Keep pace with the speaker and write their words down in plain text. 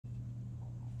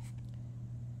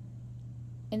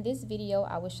In this video,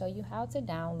 I will show you how to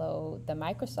download the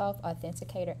Microsoft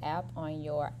Authenticator app on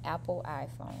your Apple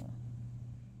iPhone.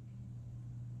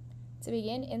 To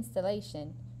begin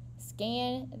installation,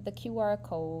 scan the QR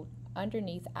code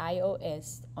underneath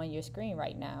iOS on your screen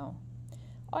right now,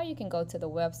 or you can go to the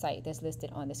website that's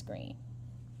listed on the screen.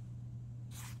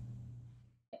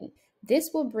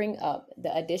 This will bring up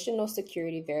the additional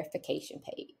security verification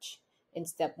page. In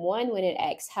step 1, when it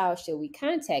asks how should we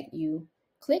contact you,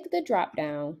 click the drop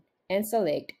down and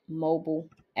select mobile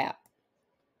app.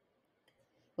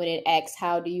 When it asks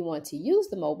how do you want to use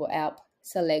the mobile app,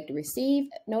 select receive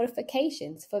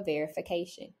notifications for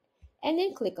verification and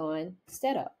then click on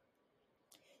setup.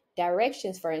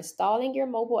 Directions for installing your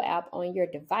mobile app on your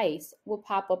device will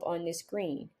pop up on the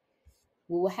screen.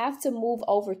 We will have to move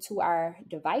over to our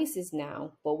devices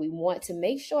now, but we want to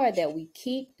make sure that we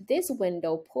keep this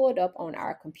window pulled up on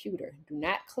our computer. Do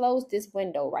not close this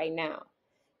window right now.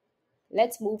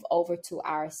 Let's move over to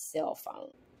our cell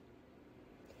phone.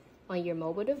 On your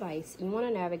mobile device, you want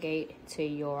to navigate to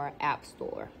your App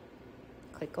Store.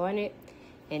 Click on it,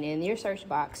 and in your search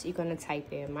box, you're going to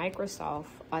type in Microsoft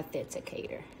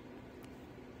Authenticator.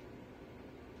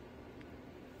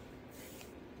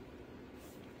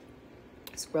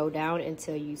 Scroll down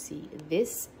until you see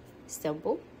this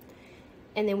symbol,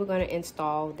 and then we're going to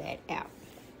install that app.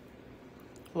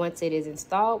 Once it is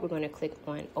installed, we're going to click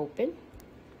on Open.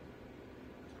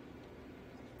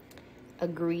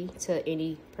 Agree to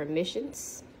any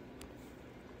permissions,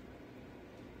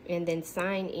 and then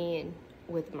sign in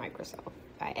with Microsoft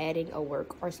by adding a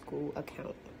work or school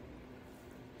account.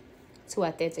 To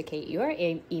authenticate your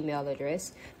email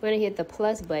address, we're going to hit the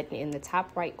plus button in the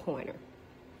top right corner.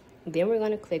 Then we're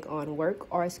going to click on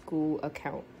work or school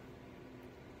account.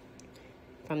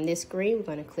 From this screen, we're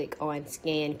going to click on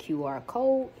scan QR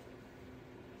code.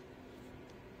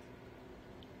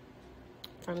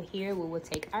 From here, we will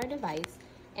take our device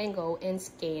and go and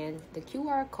scan the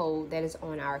QR code that is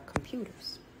on our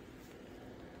computers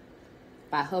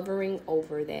by hovering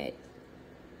over that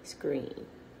screen.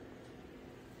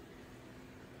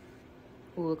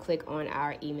 We will click on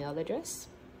our email address,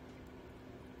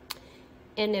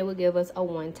 and it will give us a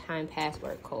one-time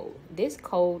password code. This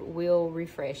code will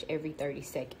refresh every 30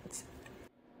 seconds.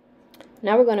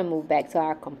 Now we're going to move back to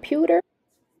our computer.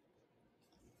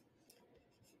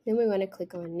 Then we're going to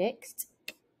click on Next.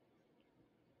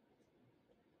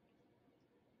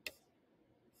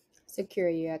 Secure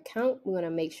your account. We're going to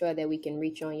make sure that we can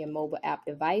reach on your mobile app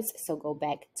device. So go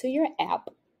back to your app.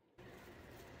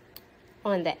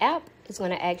 On the app, it's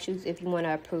going to ask you if you want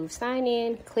to approve sign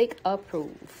in. Click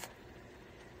Approve.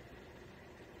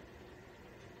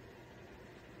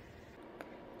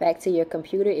 Back to your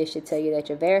computer, it should tell you that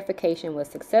your verification was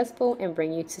successful and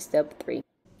bring you to step 3.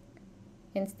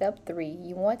 In step 3,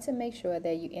 you want to make sure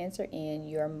that you enter in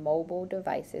your mobile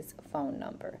device's phone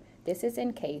number. This is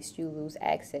in case you lose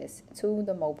access to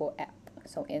the mobile app.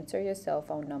 So enter your cell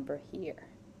phone number here.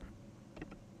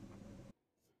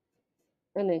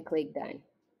 And then click Done.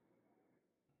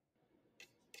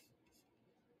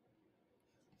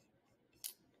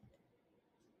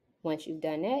 Once you've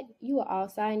done that, you are all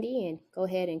signed in. Go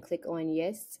ahead and click on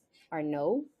Yes or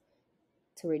No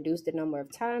to reduce the number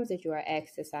of times that you are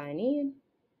asked to sign in.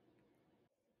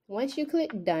 Once you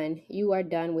click Done, you are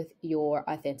done with your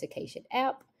authentication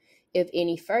app. If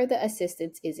any further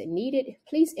assistance is needed,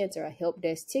 please enter a help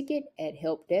desk ticket at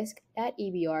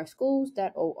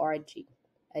helpdesk.ebrschools.org.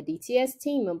 A DTS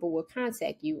team member will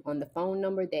contact you on the phone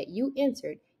number that you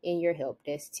entered in your help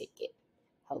desk ticket.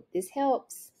 Hope this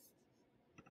helps.